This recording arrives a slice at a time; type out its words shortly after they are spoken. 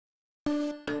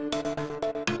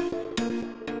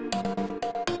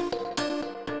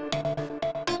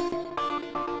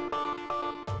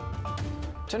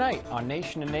Tonight on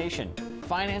Nation to Nation,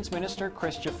 Finance Minister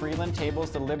Chrystia Freeland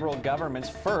tables the Liberal government's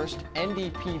first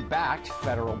NDP-backed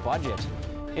federal budget.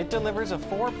 It delivers a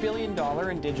 $4 billion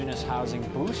Indigenous housing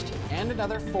boost and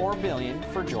another $4 billion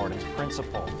for Jordan's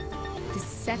Principle. The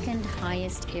second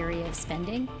highest area of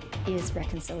spending is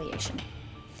reconciliation.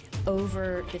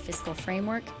 Over the fiscal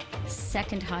framework,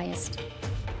 second highest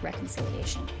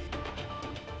reconciliation.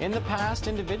 In the past,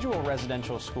 individual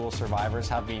residential school survivors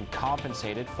have been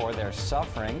compensated for their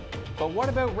suffering. But what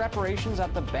about reparations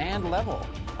at the band level?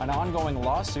 An ongoing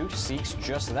lawsuit seeks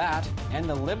just that, and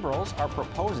the Liberals are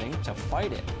proposing to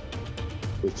fight it.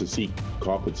 It's to seek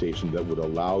compensation that would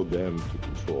allow them to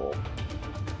control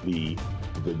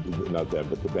not them,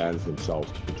 but the bands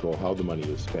themselves, to control how the money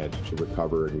is spent to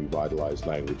recover and revitalize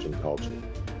language and culture.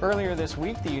 Earlier this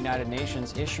week, the United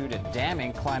Nations issued a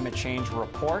damning climate change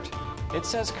report. It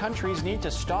says countries need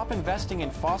to stop investing in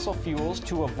fossil fuels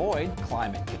to avoid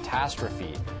climate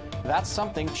catastrophe. That's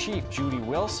something Chief Judy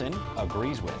Wilson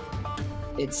agrees with.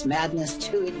 It's madness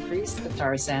to increase the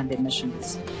tar sand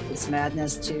emissions. It's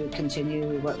madness to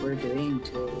continue what we're doing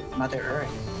to Mother Earth.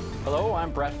 Hello,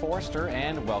 I'm Brett Forster,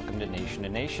 and welcome to Nation to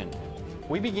Nation.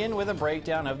 We begin with a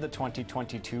breakdown of the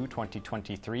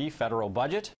 2022-2023 federal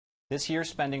budget. This year's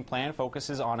spending plan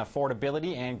focuses on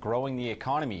affordability and growing the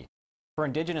economy. For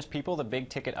Indigenous people, the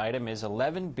big-ticket item is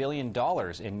 $11 billion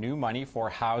in new money for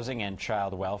housing and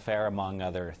child welfare, among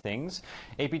other things.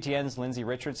 APTN's Lindsay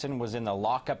Richardson was in the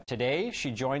lockup today. She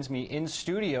joins me in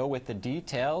studio with the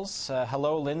details.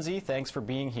 Hello, Lindsay. Thanks for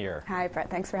being here. Hi, Brett.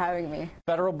 Thanks for having me.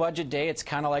 Federal Budget Day, it's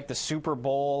kind of like the Super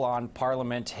Bowl on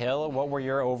Parliament Hill. What were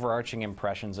your overarching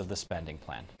impressions of the spending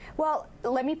plan? Well,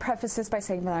 let me preface this by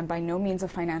saying that I'm by no means a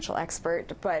financial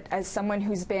expert, but as someone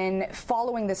who's been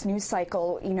following this news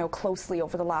cycle, closely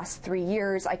over the last 3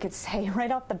 years, I could say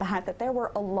right off the bat that there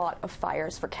were a lot of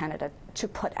fires for Canada to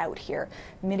put out here,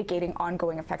 mitigating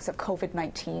ongoing effects of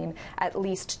COVID-19, at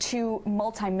least 2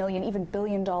 multi-million, even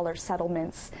billion-dollar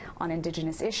settlements on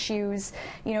Indigenous issues.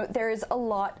 There is a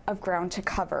lot of ground to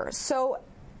cover. So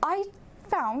I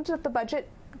found that the budget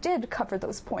did cover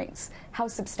those points. How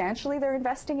substantially they're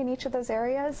investing in each of those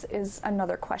areas is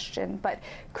another question. But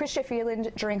Chrystia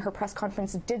Freeland, during her press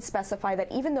conference, did specify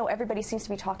that even though everybody seems to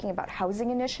be talking about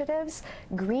housing initiatives,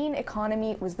 green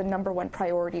economy was the #1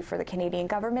 priority for the Canadian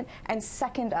government, and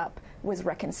second up was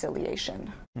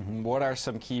reconciliation. What are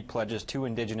some key pledges to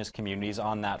Indigenous communities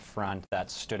on that front that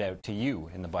stood out to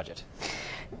you in the budget?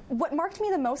 What marked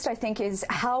me the most, I think, is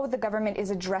how the government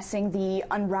is addressing the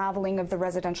unraveling of the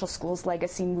residential schools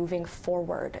legacy moving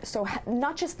forward. So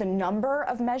not just the number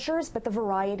of measures, but the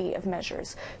variety of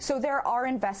measures. So there are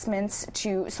investments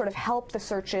to sort of help the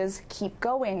searches keep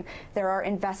going. There are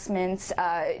investments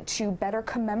to better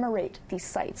commemorate these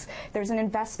sites. There's an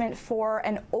investment for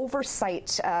an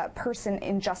oversight person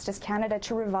in Justice Canada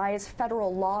to revise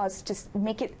federal laws to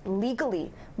make it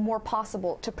legally more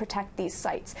possible to protect these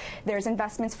sites. There's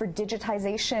investments for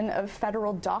digitization of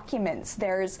federal documents.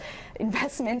 There's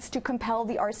investments to compel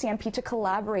the RCMP to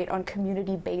collaborate on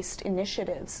community-based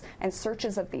initiatives and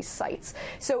searches of these sites.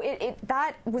 So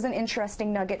that was an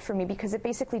interesting nugget for me, because it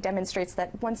basically demonstrates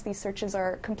that once these searches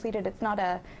are completed, it's not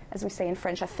as we say in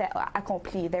French, a fait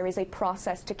accompli. There is a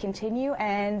process to continue,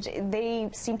 and they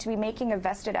seem to be making a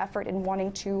vested effort in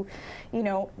wanting to,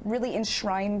 really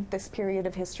enshrine this period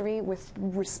of history with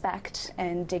respect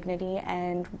and dignity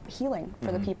and healing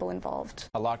for the people involved.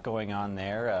 A lot going on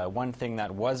there. One thing that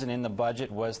wasn't in the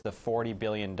budget was the $40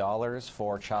 billion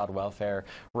for child welfare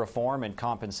reform and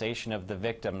compensation of the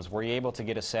victims. Were you able to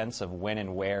get a sense of when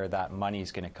and where that money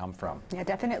is going to come from? Yeah,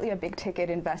 definitely a big ticket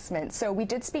investment. So we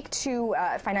did speak to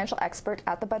a financial expert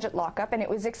at the budget lockup, and it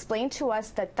was explained to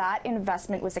us that that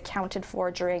investment was accounted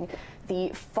for during the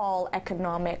fall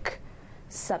economic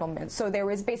settlement. So there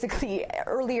was basically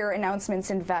earlier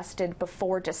announcements invested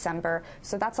before December.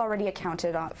 So that's already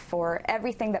accounted for.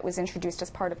 Everything that was introduced as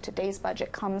part of today's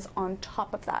budget comes on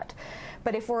top of that.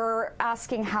 But if we're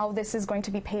asking how this is going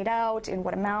to be paid out, in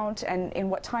what amount, and in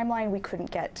what timeline, we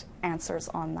couldn't get answers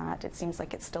on that. It seems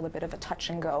like it's still a bit of a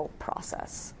touch-and-go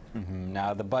process.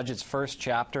 Now, the budget's first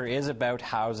chapter is about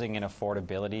housing and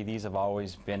affordability. These have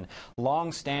always been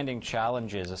long-standing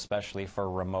challenges, especially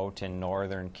for remote and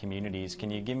northern communities.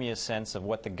 Can you give me a sense of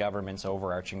what the government's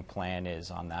overarching plan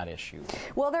is on that issue?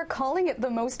 Well, they're calling it the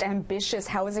most ambitious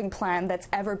housing plan that's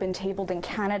ever been tabled in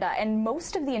Canada, and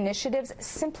most of the initiatives,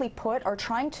 simply put, are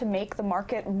trying to make the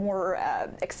market more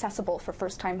accessible for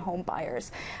first-time home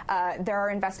buyers. There are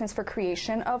investments for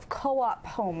creation of co-op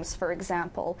homes, for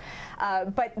example.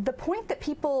 But the point that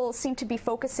people seem to be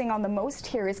focusing on the most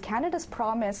here is Canada's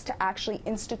promise to actually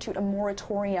institute a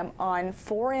moratorium on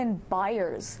foreign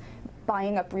buyers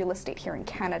buying up real estate here in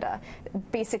Canada,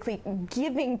 basically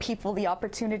giving people the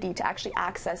opportunity to actually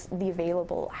access the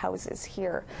available houses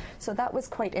here. So that was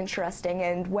quite interesting,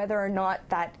 and whether or not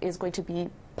that is going to be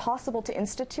possible to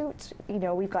institute,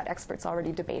 we've got experts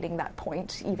already debating that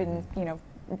point, even,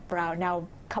 now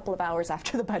a couple of hours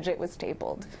after the budget was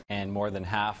tabled. And more than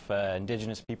half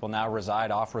Indigenous people now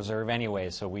reside off reserve anyway,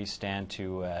 so we stand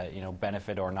to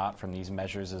benefit or not from these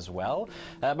measures as well.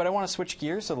 But I want to switch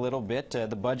gears a little bit. The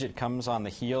budget comes on the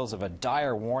heels of a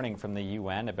dire warning from the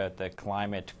UN about the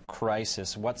climate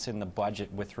crisis. What's in the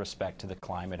budget with respect to the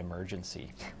climate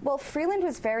emergency? Well, Freeland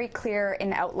was very clear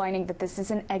in outlining that this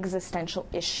is an existential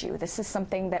issue. This is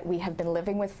something that we have been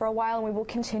living with for a while and we will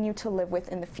continue to live with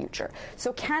in the future.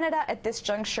 So Canada at this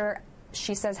juncture,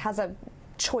 she says, has a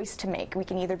choice to make. We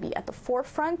can either be at the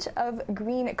forefront of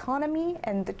green economy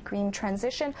and the green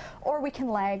transition, or we can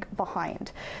lag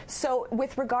behind. So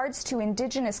with regards to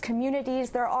Indigenous communities,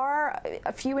 there are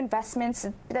a few investments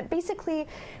that basically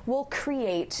will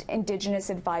create Indigenous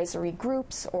advisory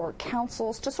groups or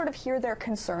councils to sort of hear their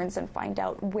concerns and find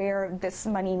out where this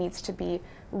money needs to be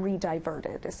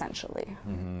rediverted, essentially.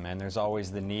 And there's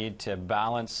always the need to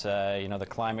balance, the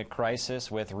climate crisis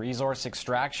with resource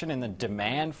extraction and the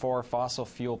demand for fossil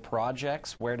fuel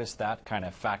projects. Where does that kind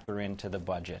of factor into the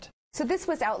budget? So this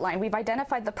was outlined. We've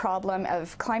identified the problem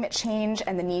of climate change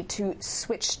and the need to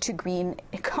switch to green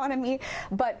economy.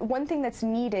 But one thing that's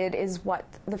needed is what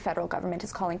the federal government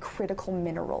is calling critical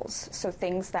minerals. So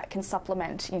things that can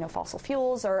supplement, fossil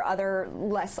fuels or other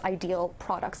less ideal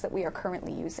products that we are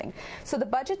currently using. So the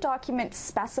budget document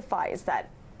specifies that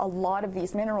a lot of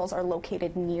these minerals are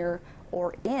located near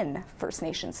or in First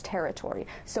Nations territory.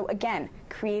 So again,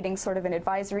 creating sort of an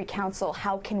advisory council,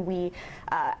 how can we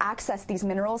access these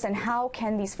minerals and how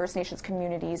can these First Nations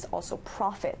communities also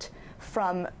profit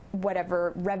from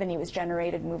whatever revenue is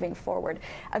generated moving forward.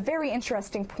 A very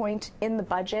interesting point in the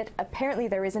budget, apparently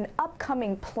there is an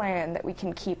upcoming plan that we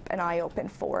can keep an eye open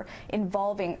for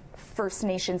involving First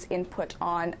Nations input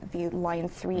on the Line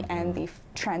 3 and the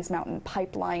Trans Mountain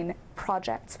Pipeline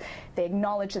projects. They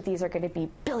acknowledge that these are going to be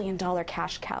billion-dollar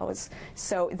cash cows,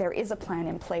 so there is a plan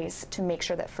in place to make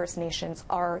sure that First Nations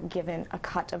are given a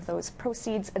cut of those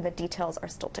proceeds, and the details are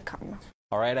still to come.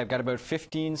 All right, I've got about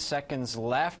 15 seconds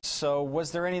left. So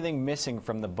was there anything missing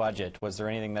from the budget? Was there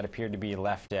anything that appeared to be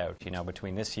left out?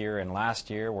 Between this year and last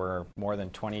year, were more than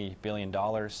 $20 billion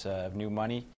of new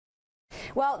money?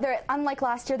 Well, unlike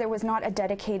last year, there was not a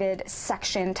dedicated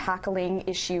section tackling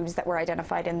issues that were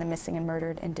identified in the Missing and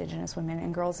Murdered Indigenous Women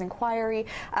and Girls Inquiry.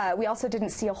 We also didn't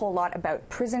see a whole lot about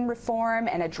prison reform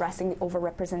and addressing the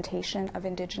overrepresentation of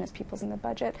Indigenous peoples in the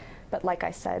budget. But like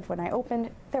I said when I opened,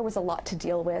 there was a lot to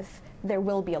deal with. There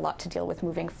will be a lot to deal with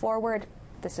moving forward.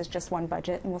 This is just one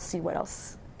budget, and we'll see what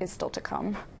else is still to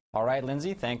come. All right,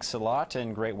 Lindsay, thanks a lot,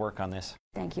 and great work on this.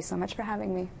 Thank you so much for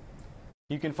having me.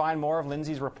 You can find more of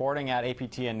Lindsay's reporting at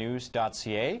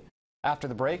aptnnews.ca. After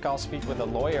the break, I'll speak with a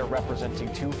lawyer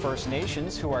representing 2 First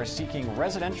Nations who are seeking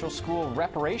residential school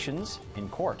reparations in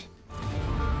court.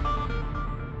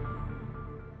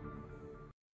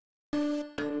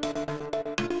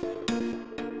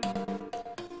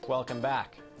 Welcome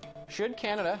back. Should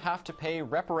Canada have to pay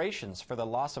reparations for the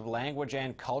loss of language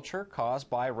and culture caused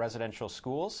by residential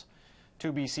schools?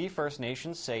 2 BC First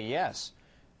Nations say yes.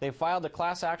 They filed a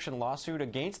class action lawsuit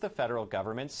against the federal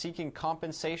government seeking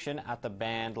compensation at the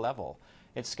band level.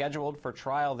 It's scheduled for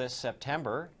trial this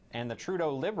September, and the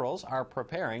Trudeau Liberals are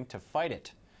preparing to fight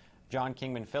it. John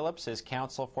Kingman Phillips is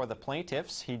counsel for the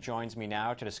plaintiffs. He joins me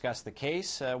now to discuss the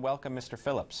case. Welcome, Mr.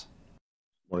 Phillips.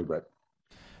 Morning, Brett.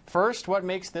 First, what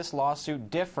makes this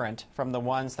lawsuit different from the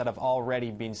ones that have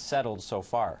already been settled so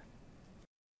far?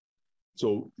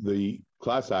 So the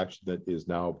class action that is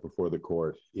now before the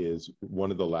court is one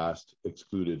of the last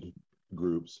excluded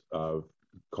groups of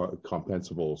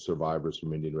compensable survivors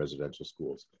from Indian residential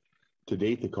schools. To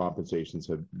date, the compensations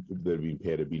that have been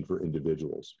paid have been for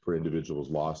individuals'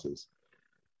 losses.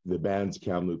 The bands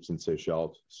Kamloops and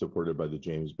Seychelles, supported by the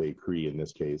James Bay Cree in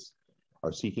this case,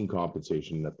 are seeking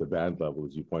compensation at the band level,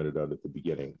 as you pointed out at the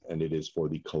beginning, and it is for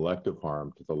the collective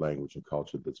harm to the language and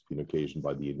culture that's been occasioned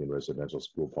by the Indian residential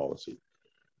school policy.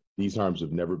 These harms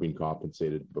have never been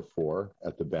compensated before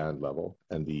at the band level,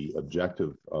 and the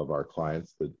objective of our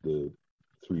clients, the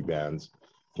 3 bands,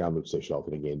 Kamloops, Seychelles,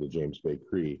 and again the James Bay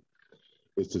Cree,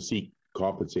 is to seek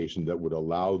compensation that would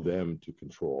allow them to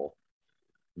control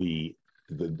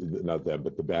not them,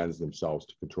 but the bands themselves,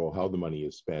 to control how the money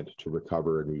is spent to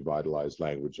recover and revitalize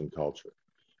language and culture,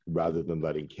 rather than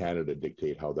letting Canada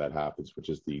dictate how that happens, which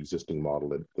is the existing model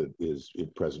that is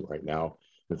present right now.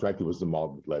 And frankly, it was the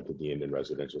mob that led to the Indian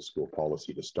residential school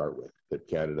policy to start with, that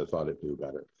Canada thought it knew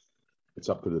better. It's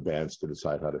up to the bands to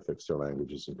decide how to fix their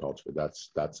languages and culture. That's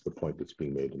the point that's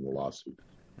being made in the lawsuit.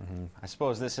 I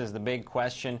suppose this is the big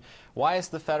question. Why is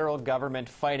the federal government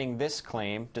fighting this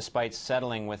claim despite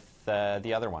settling with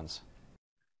the other ones?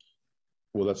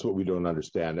 Well, that's what we don't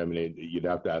understand. I mean, you'd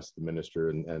have to ask the minister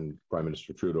and Prime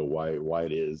Minister Trudeau why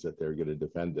it is that they're going to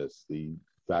defend this. The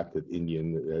fact that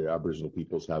Indian Aboriginal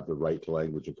peoples have the right to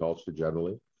language and culture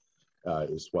generally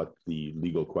is what the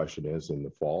legal question is in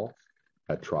the fall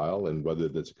at trial, and whether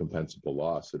that's a compensable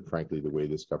loss. And frankly, the way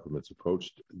this government's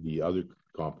approached the other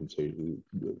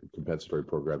compensatory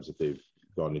programs that they've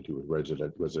gone into with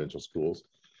residential schools,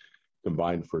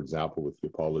 combined, for example, with the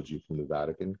apology from the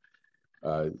Vatican,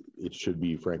 it should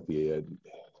be, frankly,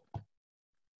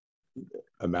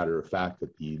 a matter of fact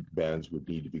that the bands would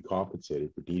need to be compensated,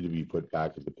 would need to be put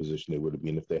back in the position they would have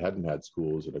been if they hadn't had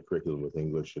schools and a curriculum with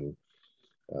English and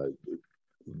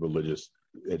religious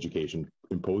education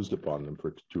imposed upon them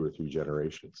for 2 or 3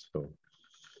 generations. So,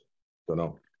 don't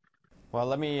know. Well,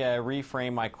 let me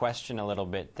reframe my question a little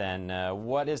bit then.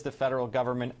 What is the federal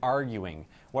government arguing?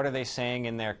 What are they saying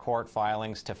in their court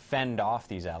filings to fend off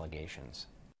these allegations?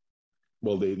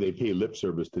 Well, they pay lip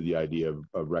service to the idea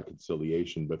of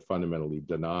reconciliation, but fundamentally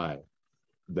deny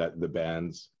that the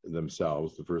bands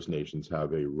themselves, the First Nations,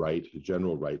 have a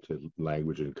general right to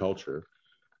language and culture,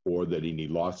 or that any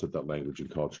loss of that language and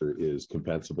culture is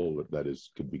compensable, that is,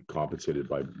 could be compensated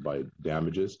by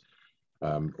damages,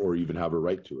 or even have a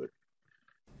right to it.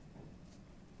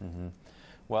 Mm-hmm.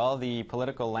 Well, the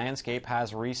political landscape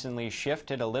has recently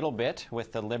shifted a little bit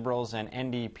with the Liberals and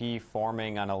NDP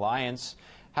forming an alliance.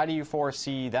 How do you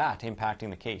foresee that impacting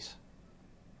the case?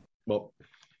 Well,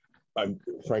 I'm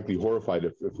frankly horrified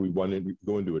if we want to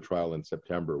go into a trial in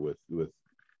September with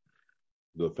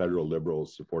the federal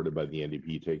Liberals supported by the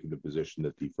NDP taking the position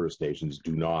that the First Nations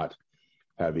do not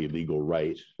have a legal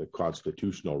right, a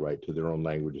constitutional right to their own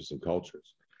languages and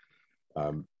cultures.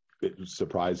 It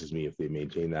surprises me if they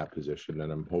maintain that position,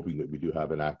 and I'm hoping that we do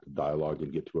have an active dialogue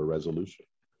and get to a resolution.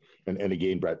 And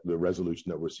again, Brett, the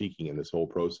resolution that we're seeking in this whole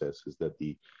process is that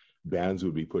the bands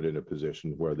would be put in a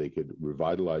position where they could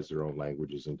revitalize their own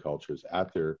languages and cultures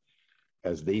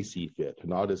as they see fit,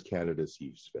 not as Canada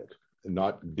sees fit,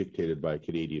 not dictated by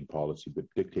Canadian policy, but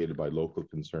dictated by local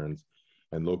concerns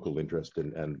and local interest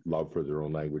and love for their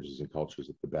own languages and cultures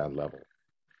at the band level.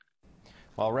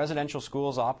 Well, residential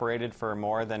schools operated for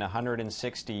more than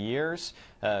 160 years.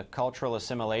 Cultural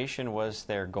assimilation was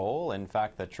their goal. In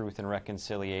fact, the Truth and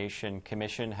Reconciliation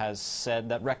Commission has said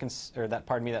that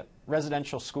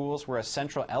residential schools were a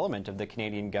central element of the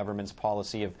Canadian government's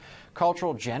policy of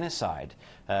cultural genocide.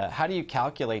 How do you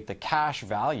calculate the cash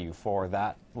value for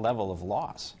that level of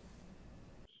loss?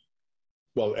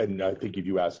 Well, and I think if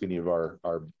you ask any of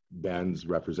our band's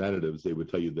representatives, they would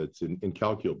tell you that it's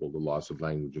incalculable, the loss of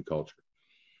language and culture,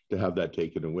 to have that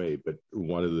taken away. But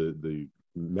one of the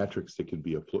metrics that can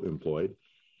be employed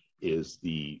is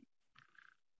the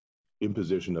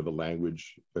imposition of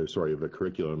a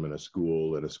curriculum in a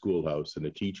school and a schoolhouse and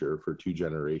a teacher for 2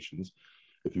 generations.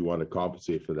 If you want to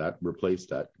compensate for that, replace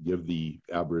that. Give the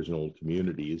Aboriginal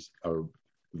communities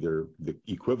the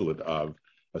equivalent of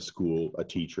a school, a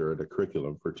teacher, and a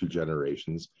curriculum for 2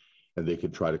 generations, and they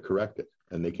can try to correct it,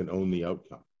 and they can own the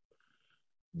outcome.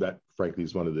 That, frankly,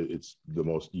 is it's the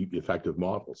most effective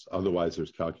models. Otherwise,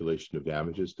 there's calculation of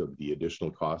damages to the additional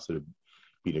costs that have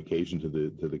been occasioned to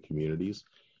the communities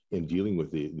in dealing with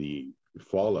the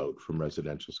fallout from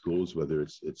residential schools, whether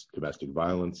it's domestic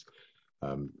violence,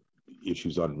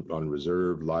 issues on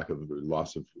reserve,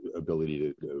 loss of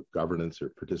ability to governance or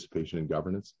participation in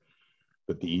governance.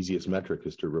 But the easiest metric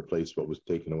is to replace what was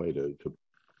taken away, to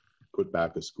put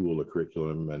back a school, a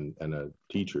curriculum, and a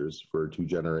teachers for 2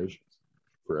 generations.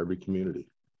 For every community.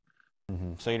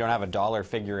 Mm-hmm. So you don't have a dollar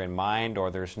figure in mind,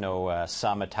 or there's no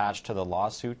sum attached to the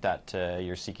lawsuit that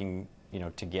you're seeking,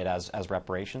 to get as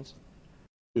reparations?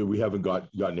 We haven't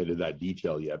gotten into that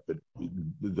detail yet, but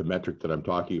the metric that I'm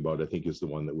talking about, I think, is the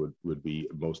one that would be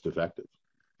most effective.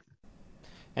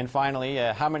 And finally,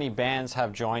 how many bands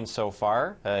have joined so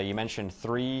far? You mentioned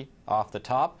 3 off the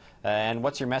top. And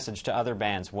what's your message to other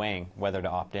bands weighing whether to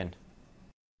opt in?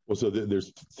 Well, so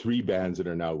there's 3 bands that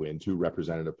are now in, 2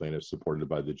 representative plaintiffs supported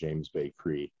by the James Bay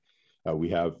Cree. We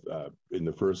have, in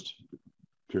the first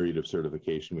period of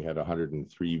certification, we had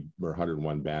 103 or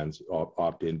 101 bands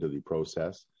opt into the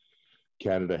process.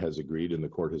 Canada has agreed, and the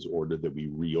court has ordered that we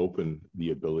reopen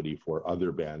the ability for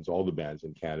other bands, all the bands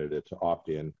in Canada, to opt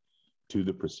in to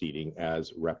the proceeding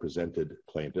as represented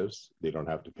plaintiffs. They don't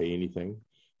have to pay anything.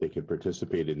 They can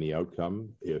participate in the outcome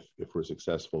if we're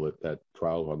successful at that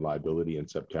trial on liability in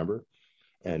September.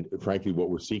 And frankly,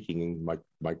 what we're seeking,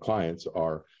 my clients,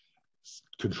 are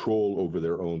control over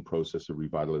their own process of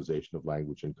revitalization of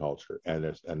language and culture, and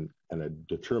a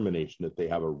determination that they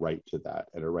have a right to that,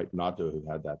 and a right not to have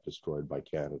had that destroyed by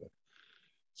Canada.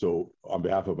 So on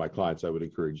behalf of my clients, I would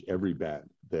encourage every band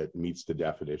that meets the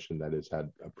definition, that has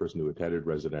had a person who attended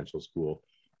residential school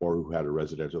or who had a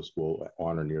residential school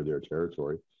on or near their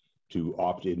territory, to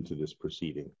opt into this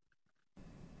proceeding.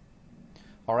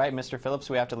 All right, Mr. Phillips,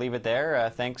 we have to leave it there.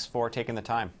 Thanks for taking the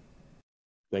time.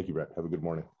 Thank you, Brett. Have a good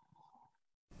morning.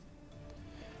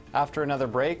 After another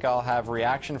break, I'll have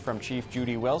reaction from Chief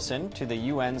Judy Wilson to the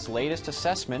UN's latest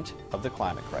assessment of the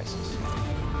climate crisis.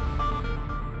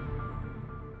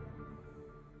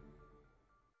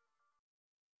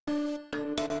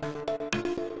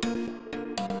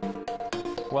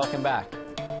 Welcome back.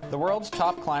 The world's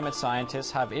top climate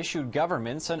scientists have issued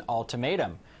governments an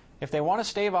ultimatum. If they want to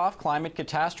stave off climate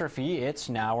catastrophe, it's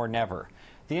now or never.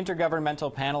 The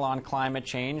Intergovernmental Panel on Climate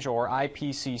Change, or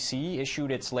IPCC,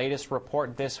 issued its latest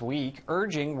report this week,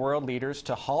 urging world leaders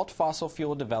to halt fossil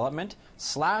fuel development,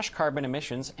 slash carbon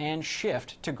emissions, and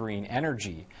shift to green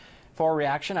energy. For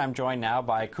reaction, I'm joined now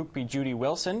by Kukbi Judy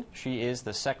Wilson. She is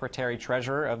the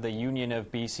Secretary-Treasurer of the Union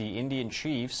of BC Indian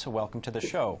Chiefs. Welcome to the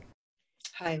show.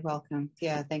 Hi, welcome.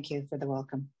 Yeah, thank you for the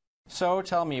welcome. So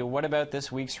tell me, what about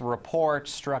this week's report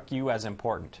struck you as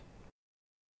important?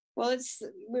 Well,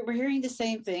 we're hearing the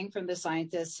same thing from the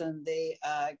scientists and the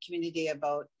community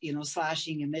about,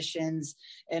 slashing emissions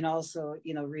and also,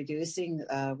 reducing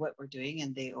what we're doing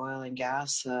in the oil and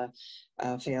gas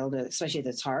field, especially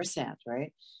the tar sand,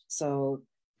 right? So,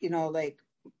 like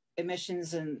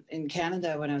emissions in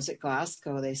Canada, when I was at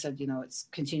Glasgow, they said, it's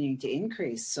continuing to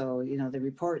increase. So, the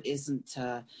report isn't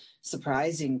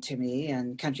surprising to me.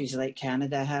 And countries like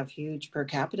Canada have huge per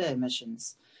capita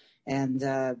emissions.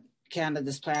 And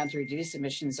Canada's plan to reduce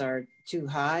emissions are too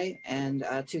high and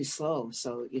too slow.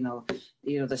 So,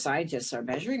 the scientists are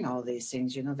measuring all these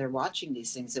things, they're watching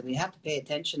these things, and we have to pay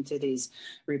attention to these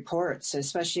reports,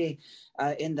 especially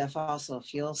in the fossil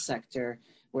fuel sector,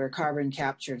 where carbon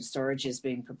capture and storage is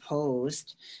being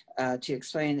proposed to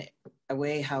explain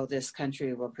away how this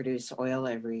country will produce oil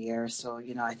every year. So,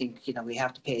 I think, we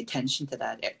have to pay attention to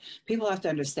that. People have to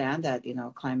understand that,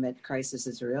 climate crisis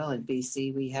is real. In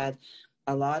BC, we had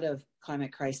a lot of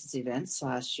climate crisis events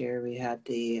last year. We had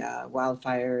the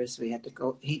wildfires, we had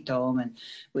the heat dome, and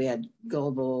we had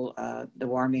global, the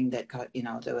warming that got,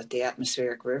 with the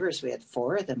atmospheric rivers. We had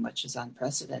 4 of them, which is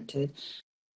unprecedented.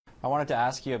 I wanted to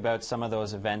ask you about some of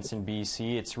those events in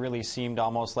BC. It's really seemed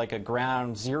almost like a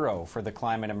ground zero for the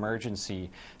climate emergency.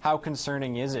 How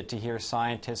concerning is it to hear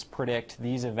scientists predict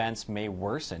these events may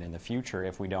worsen in the future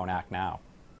if we don't act now?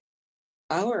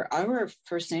 Our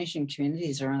First Nation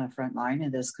communities are on the front line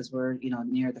of this because we're,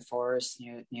 near the forests,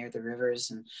 near the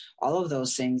rivers, and all of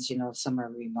those things. Some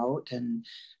are remote, and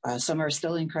some are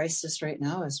still in crisis right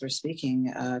now as we're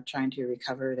speaking, trying to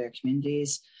recover their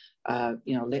communities.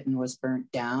 Lytton was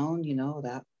burnt down.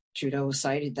 That Trudeau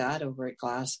cited that over at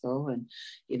Glasgow, and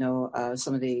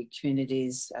some of the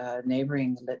communities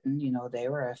neighboring Lytton, they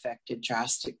were affected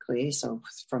drastically. So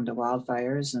from the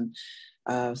wildfires, and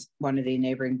one of the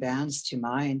neighboring bands to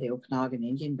mine, the Okanagan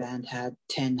Indian Band, had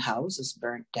 10 houses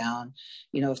burnt down.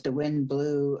 If the wind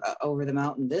blew over the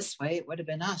mountain this way, it would have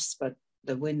been us, but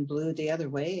the wind blew the other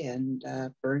way and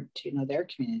burnt, their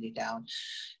community down.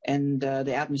 And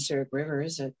the atmospheric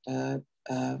rivers, it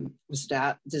was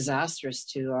disastrous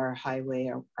to our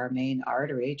highway, our main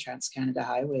artery, Trans-Canada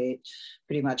Highway. It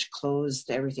pretty much closed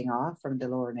everything off from the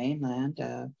Lower Mainland.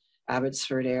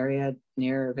 Abbotsford area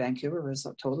near Vancouver was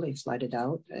totally flooded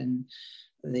out, and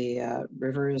the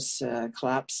rivers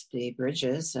collapsed the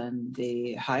bridges and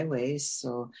the highways.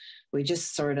 So we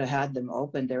just sort of had them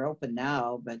open. They're open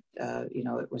now, but,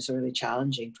 it was really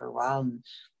challenging for a while. And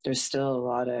there's still a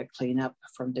lot of cleanup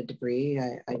from the debris.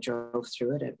 I drove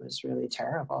through it. It was really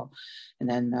terrible. And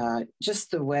then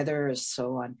just the weather is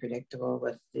so unpredictable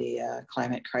with the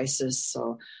climate crisis.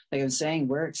 So like I was saying,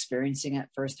 we're experiencing it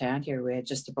firsthand here. We had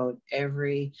just about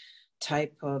every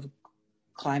type of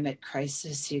climate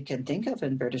crisis you can think of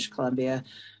in British Columbia,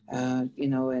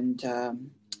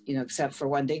 except for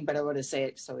one thing, but I want to say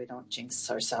it so we don't jinx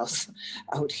ourselves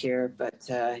out here. But,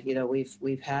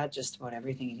 we've had just about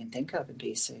everything you can think of in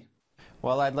BC.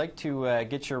 Well, I'd like to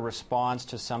get your response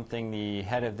to something the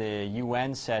head of the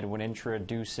UN said when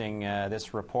introducing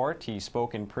this report. He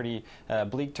spoke in pretty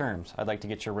bleak terms. I'd like to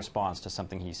get your response to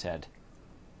something he said.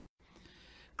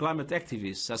 Climate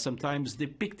activists are sometimes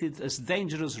depicted as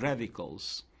dangerous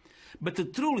radicals But the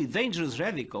truly dangerous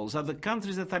radicals are the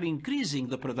countries that are increasing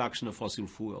the production of fossil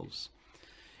fuels.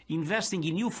 Investing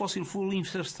in new fossil fuel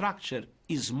infrastructure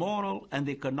is moral and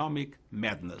economic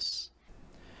madness.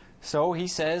 So he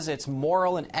says it's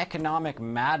moral and economic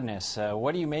madness.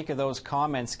 What do you make of those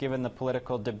comments given the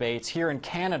political debates here in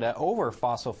Canada over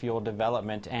fossil fuel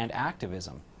development and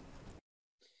activism?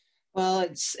 Well,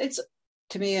 it's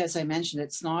to me, as I mentioned,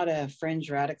 it's not a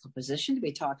fringe radical position to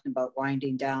be talking about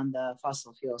winding down the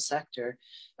fossil fuel sector.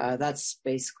 That's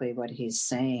basically what he's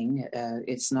saying.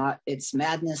 It's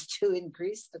madness to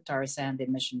increase the tar sand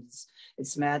emissions.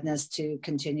 It's madness to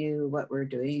continue what we're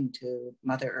doing to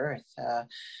Mother Earth.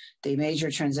 The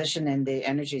major transition in the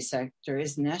energy sector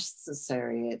is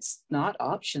necessary. It's not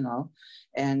optional.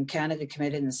 And Canada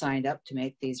committed and signed up to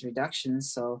make these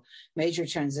reductions. So major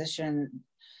transition,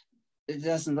 it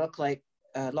doesn't look like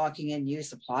locking in new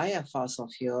supply of fossil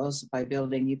fuels by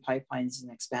building new pipelines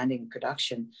and expanding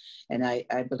production. And I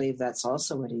believe that's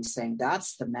also what he's saying.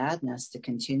 That's the madness, to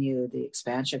continue the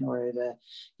expansion or the,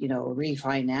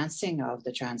 refinancing of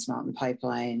the Trans Mountain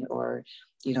Pipeline, or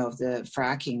of the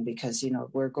fracking, because,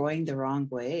 we're going the wrong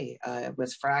way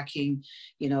with fracking.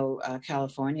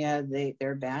 California,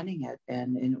 they're banning it.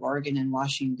 And in Oregon and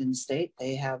Washington State,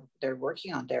 they're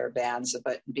working on their bans,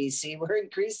 but in BC, we're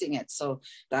increasing it. So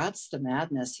that's the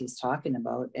madness he's talking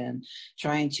about. And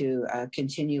trying to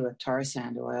continue with tar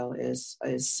sand oil is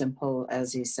simple,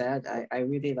 as he said. I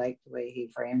really like the way he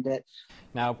framed it.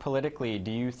 Now, politically, do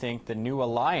you think the new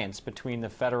alliance between the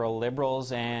federal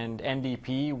Liberals and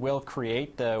NDP will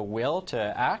create the will to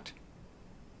act?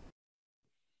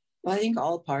 Well, I think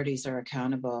all parties are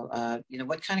accountable.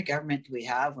 What kind of government do we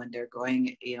have when they're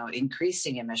going,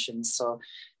 increasing emissions? So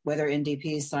whether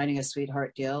NDP is signing a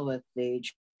sweetheart deal with the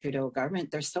Trudeau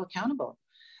government, they're still accountable.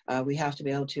 We have to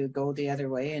be able to go the other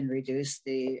way and reduce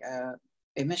the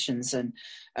emissions. And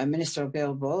Minister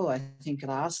Bilbo, I think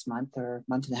last month or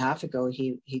month and a half ago,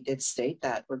 he did state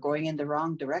that we're going in the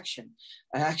wrong direction.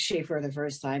 I actually, for the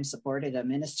first time, supported a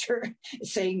minister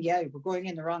saying, yeah, we're going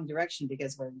in the wrong direction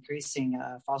because we're increasing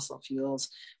fossil fuels.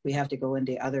 We have to go in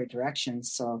the other direction.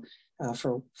 So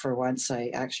for once,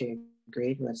 I actually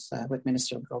agreed with what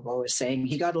Minister Bilbo was saying.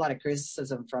 He got a lot of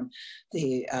criticism from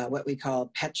the what we call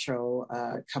petro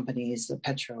companies, the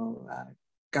petro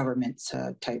government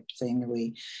type thing.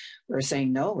 We were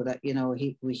saying no, that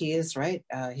he is right.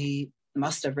 He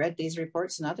must have read these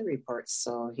reports and other reports.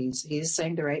 So he's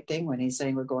saying the right thing when he's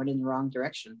saying we're going in the wrong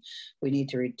direction. We need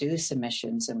to reduce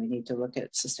emissions, and we need to look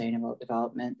at sustainable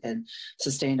development and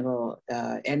sustainable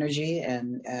energy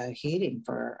and heating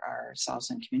for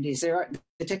ourselves and communities.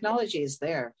 The technology is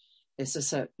there. It's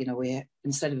just we,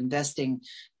 instead of investing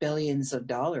billions of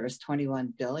dollars, $21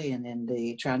 billion in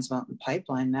the Trans Mountain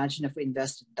Pipeline, imagine if we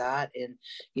invested that in,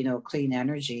 clean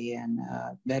energy and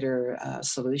better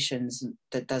solutions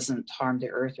that doesn't harm the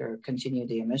earth or continue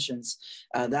the emissions.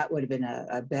 That would have been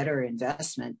a better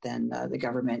investment than the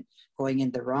government going in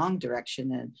the wrong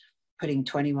direction and putting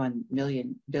 $21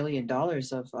 billion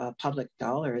of public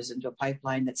dollars into a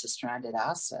pipeline that's a stranded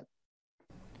asset.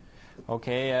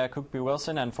 Okay, Cookby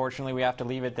Wilson, unfortunately we have to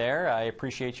leave it there. I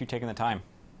appreciate you taking the time.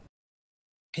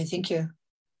 Okay, thank you.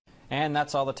 And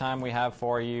that's all the time we have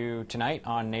for you tonight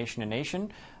on Nation to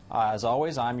Nation. As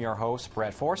always, I'm your host,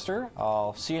 Brett Forster.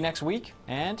 I'll see you next week,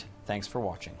 and thanks for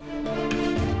watching.